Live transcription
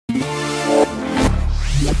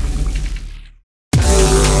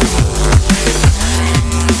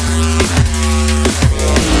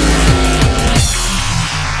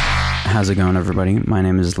How's it going, everybody? My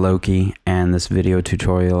name is Loki, and this video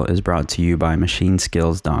tutorial is brought to you by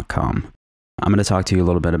MachineSkills.com. I'm going to talk to you a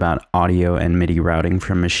little bit about audio and MIDI routing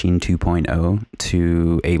from Maschine 2.0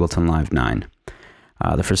 to Ableton Live 9.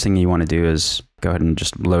 The first thing you want to do is go ahead and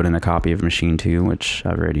just load in a copy of Maschine 2, which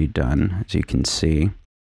I've already done, as you can see.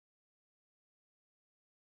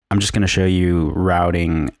 I'm just going to show you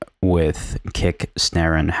routing with kick,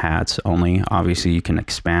 snare, and hats only. Obviously, you can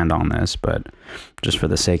expand on this, but just for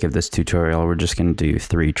the sake of this tutorial, we're just going to do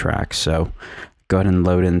 3 tracks. So go ahead and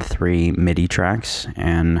load in 3 MIDI tracks,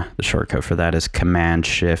 and the shortcut for that is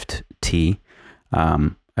Command-Shift-T.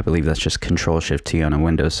 I believe that's just Control-Shift-T on a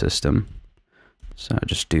Windows system. So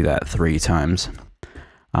just do that 3 times.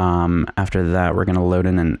 After that, we're going to load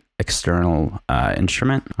in an external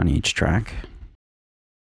instrument on each track.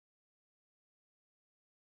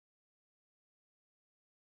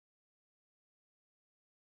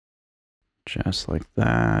 Just like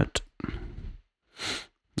that.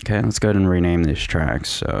 Okay, let's go ahead and rename these tracks.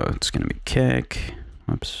 So it's going to be kick,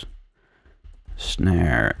 whoops,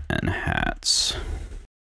 snare, and hats.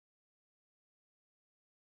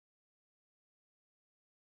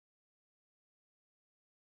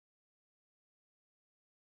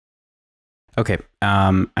 Okay,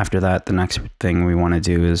 after that, the next thing we want to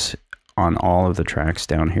do is on all of the tracks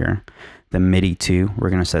down here, the MIDI 2, we're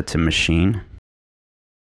going to set to Maschine.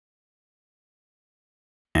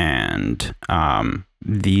 And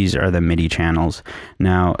these are the MIDI channels.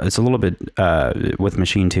 Now, it's a little bit, with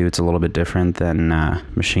Maschine 2, it's a little bit different than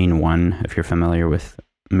Maschine 1, if you're familiar with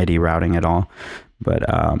MIDI routing at all. But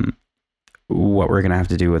what we're going to have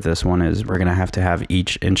to do with this one is we're going to have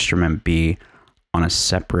each instrument be on a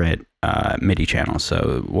separate MIDI channel.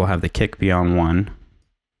 So we'll have the kick be on 1.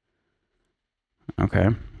 Okay.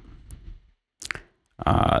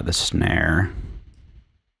 The snare,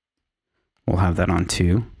 we'll have that on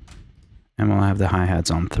 2, and we'll have the hi-hats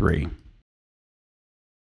on 3.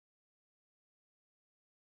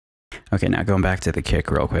 Okay, now going back to the kick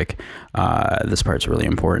real quick. This part's really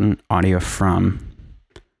important. Audio from,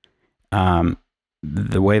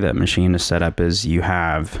 the way that Maschine is set up is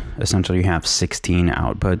essentially you have 16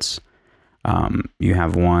 outputs. You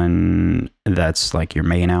have one that's like your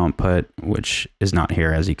main output, which is not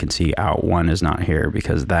here. As you can see, out 1 is not here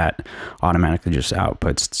because that automatically just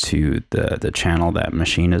outputs to the channel that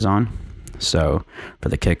Maschine is on. So for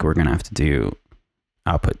the kick, we're going to have to do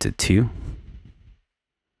output to 2.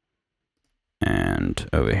 And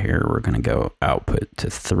over here, we're going to go output to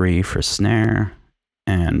 3 for snare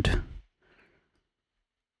and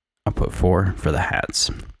output 4 for the hats.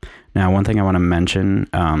 Now, one thing I want to mention,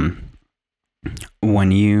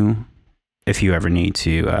 if you ever need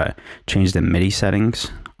to change the MIDI settings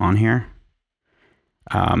on here,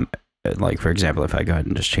 like for example, if I go ahead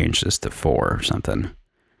and just change this to 4 or something,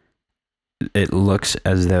 it looks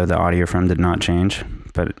as though the audio from did not change,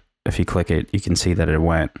 but if you click it, you can see that it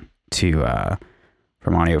went to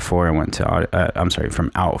from audio 4 and went to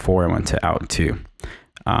from out 4 and went to out 2.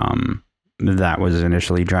 That was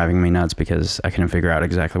initially driving me nuts because I couldn't figure out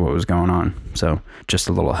exactly what was going on. So just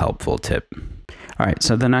a little helpful tip. All right,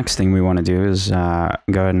 so the next thing we want to do is go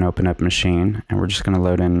ahead and open up Maschine, and we're just going to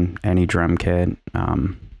load in any drum kit.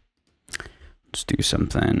 Let's do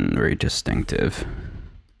something very distinctive.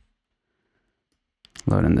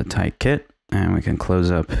 Load in the tight kit, and we can close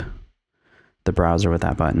up the browser with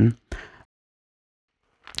that button.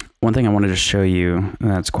 One thing I wanted to show you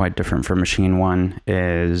that's quite different from Maschine 1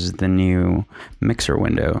 is the new mixer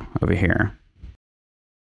window over here.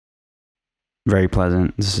 Very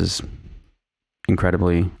pleasant. This is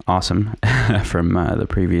incredibly awesome from the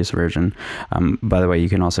previous version. By the way, you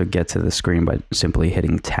can also get to the screen by simply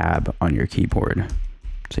hitting tab on your keyboard.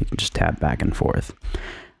 So you can just tab back and forth.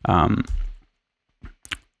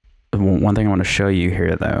 One thing I want to show you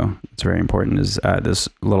here, though, it's very important, is this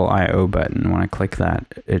little I/O button. When I click that,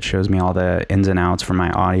 it shows me all the ins and outs for my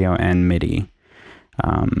audio and MIDI.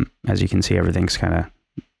 As you can see, everything's kind of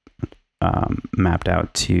mapped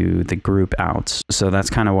out to the group outs. So that's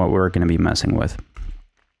kind of what we're going to be messing with.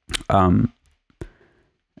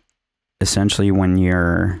 Essentially, when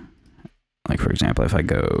you're, like, for example, if I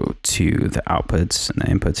go to the outputs and the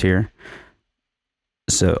inputs here,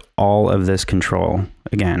 so all of this control,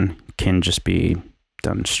 again, can just be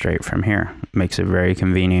done straight from here. Makes it very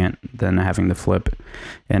convenient than having to flip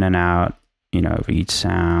in and out, of each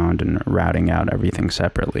sound and routing out everything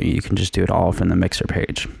separately. You can just do it all from the mixer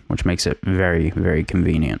page, which makes it very, very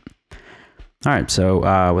convenient. All right,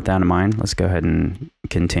 so with that in mind, let's go ahead and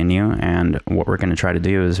continue. And what we're going to try to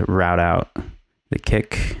do is route out the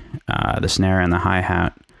kick, the snare, and the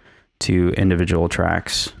hi-hat to individual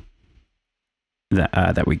tracks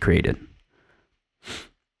that we created.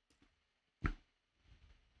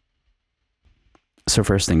 So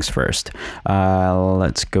first things first,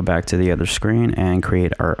 let's go back to the other screen and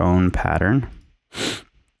create our own pattern.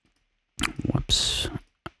 Whoops.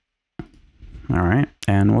 All right,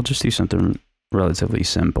 and we'll just do something relatively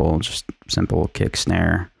simple, just simple kick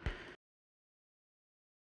snare.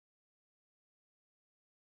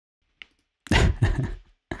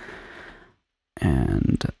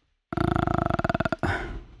 And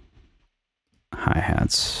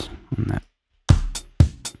hi-hats on that.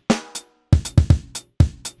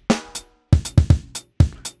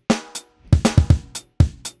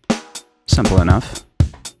 Simple enough.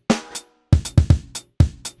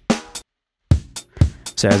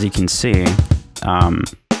 So as you can see,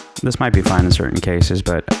 this might be fine in certain cases,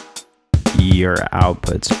 but your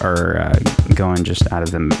outputs are going just out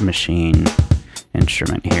of the machine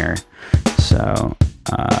instrument here. So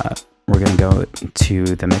we're going to go to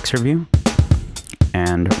the mixer view,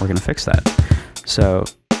 and we're going to fix that. So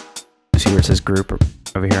see where it says group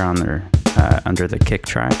over here on there, under the kick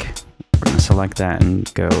track. We're going to select that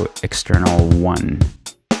and go external 1.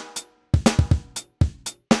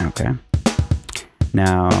 Okay.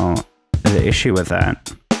 Now, the issue with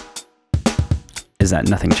that is that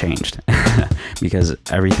nothing changed because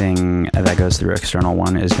everything that goes through external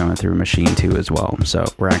 1 is going through Maschine 2 as well. So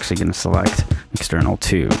we're actually going to select external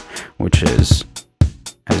 2, which is,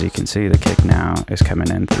 as you can see, the kick now is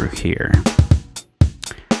coming in through here.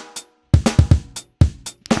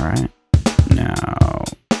 All right. Now,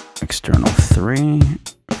 external 3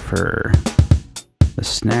 for the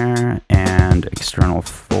snare and external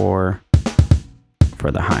 4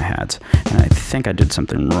 for the hi-hats. And I think I did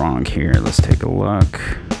something wrong here. Let's take a look.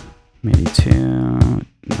 MIDI 2,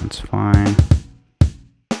 that's fine.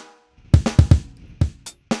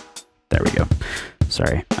 There we go.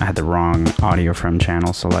 Sorry, I had the wrong audio from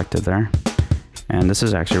channel selected there. And this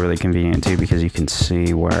is actually really convenient too, because you can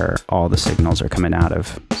see where all the signals are coming out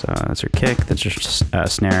of. So that's your kick, that's your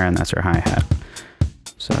snare, and that's your hi-hat.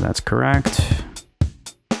 So that's correct.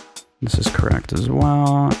 This is correct as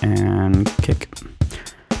well, and kick.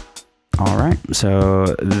 All right, so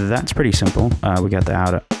that's pretty simple. We got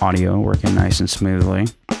the audio working nice and smoothly.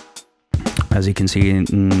 As you can see, you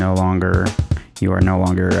are no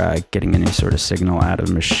longer getting any sort of signal out of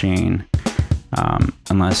Maschine,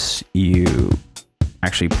 unless you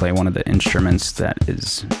actually play one of the instruments that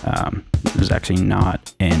is actually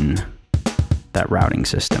not in that routing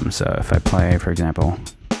system. So if I play, for example,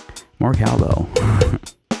 more cowbell,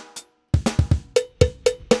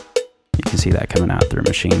 you can see that coming out through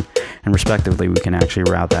Maschine, and respectively, we can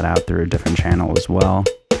actually route that out through a different channel as well.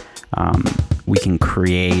 We can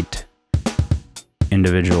create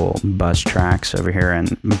individual bus tracks over here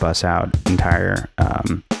and bus out entire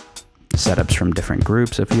setups from different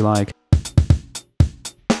groups if you like.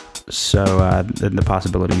 So the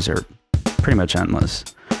possibilities are pretty much endless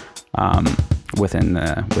within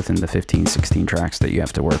the 15, 16 tracks that you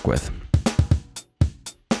have to work with.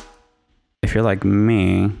 If you're like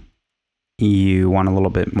me, you want a little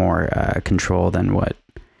bit more control than what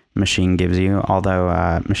Maschine gives you, although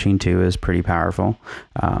Maschine 2 is pretty powerful.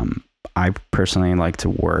 I personally like to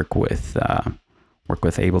work with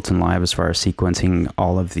Ableton Live as far as sequencing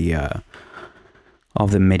all of the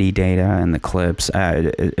MIDI data and the clips.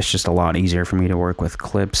 It's just a lot easier for me to work with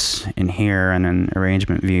clips in here and an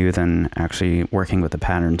arrangement view than actually working with the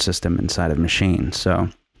pattern system inside of Maschine. So,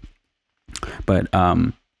 but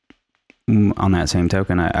on that same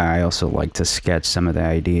token, I also like to sketch some of the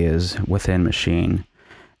ideas within Maschine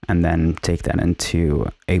and then take that into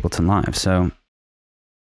Ableton Live. So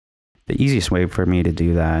the easiest way for me to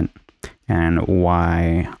do that, and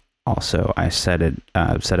why also I set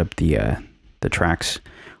up the tracks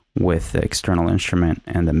with the external instrument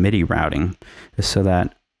and the MIDI routing, is so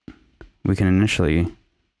that we can initially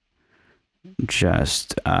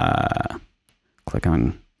just click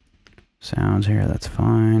on sounds here. That's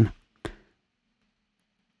fine.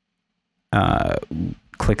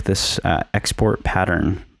 Click this export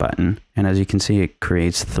pattern button, and as you can see, it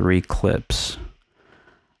creates 3 clips.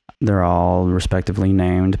 They're all respectively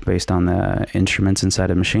named based on the instruments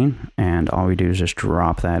inside of Maschine, and all we do is just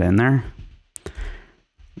drop that in there.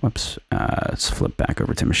 Whoops, let's flip back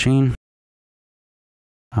over to Maschine.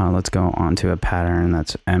 Let's go on to a pattern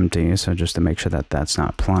that's empty, so just to make sure that that's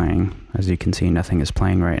not playing. As you can see, nothing is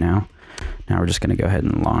playing right now. Now we're just going to go ahead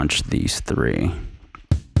and launch these 3.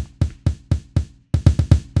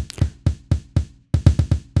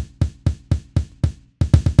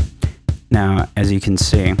 Now, as you can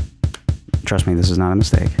see, trust me, this is not a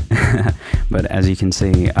mistake, but as you can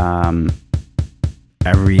see,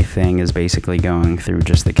 everything is basically going through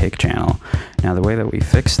just the kick channel. Now the way that we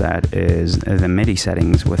fix that is the MIDI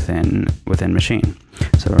settings within Maschine.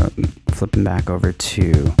 So flipping back over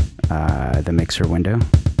to the mixer window.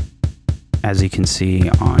 As you can see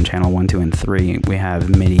on channel 1, 2, and 3, we have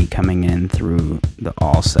MIDI coming in through the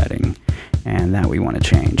all setting, and that we want to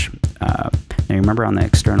change. Now remember on the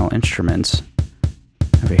external instruments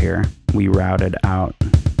over here, we routed out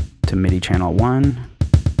to MIDI channel 1,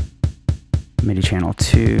 MIDI channel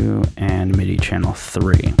 2, and MIDI channel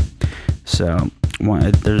 3. So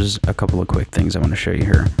there's a couple of quick things I want to show you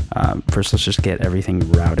here. First, let's just get everything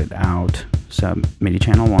routed out. So MIDI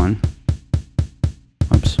channel 1,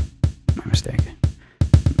 whoops, my mistake.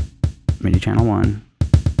 MIDI channel 1,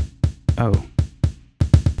 oh,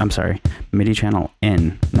 I'm sorry, MIDI channel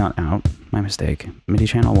in, not out, my mistake. MIDI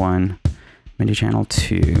channel 1, MIDI channel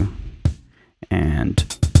 2,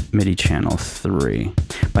 and MIDI channel 3.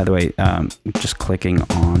 By the way, just clicking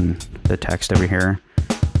on the text over here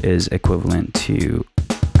is equivalent to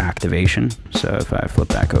activation. So if I flip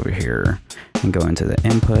back over here and go into the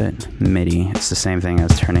input, MIDI, it's the same thing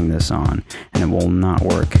as turning this on, and it will not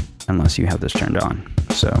work unless you have this turned on.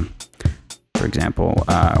 So for example,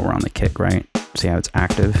 we're on the kick, right? See how it's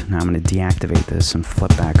active? Now I'm going to deactivate this and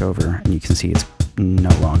flip back over, and you can see it's no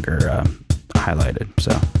longer highlighted.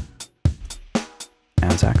 So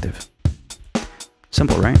now it's active.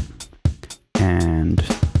 Simple, right? And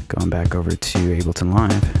going back over to Ableton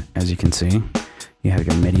Live, as you can see, you have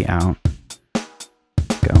your MIDI out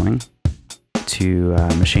going to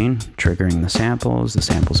Maschine, triggering the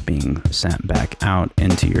samples being sent back out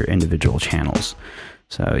into your individual channels.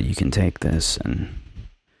 So you can take this and,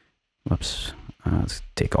 whoops, let's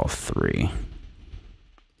take all 3.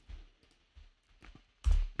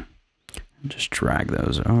 Just drag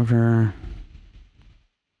those over,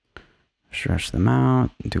 stretch them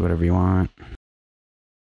out, do whatever you want.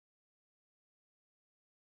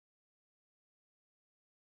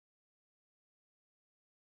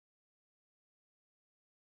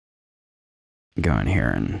 Go in here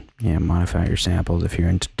and modify your samples. If you're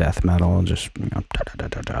into death metal, just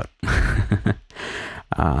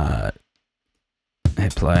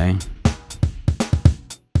hit play.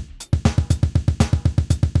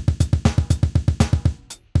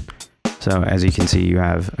 So as you can see, you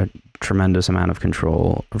have a tremendous amount of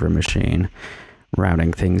control over Maschine,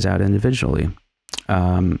 routing things out individually,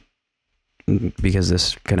 because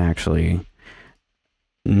this can actually,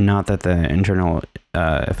 not that the internal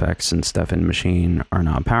effects and stuff in Maschine are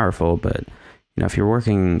not powerful, but if you're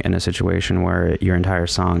working in a situation where your entire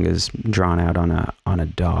song is drawn out on a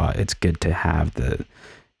DAW, it's good to have the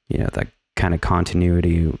that kind of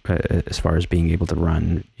continuity as far as being able to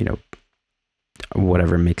run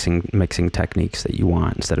whatever mixing techniques that you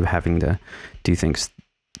want, instead of having to do things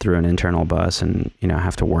through an internal bus and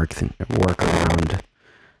have to work around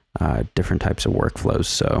different types of workflows.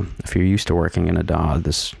 So if you're used to working in a DAW,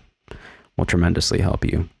 this will tremendously help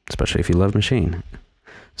you, especially if you love Maschine.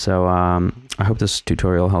 So I hope this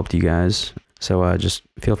tutorial helped you guys. So just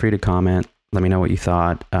feel free to comment, let me know what you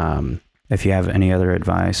thought. If you have any other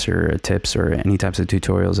advice or tips or any types of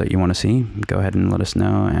tutorials that you want to see, go ahead and let us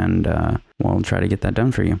know, and we'll try to get that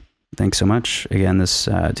done for you. Thanks so much. Again, this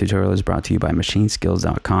tutorial is brought to you by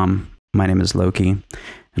MachineSkills.com. My name is Loki, and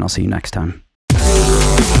I'll see you next time.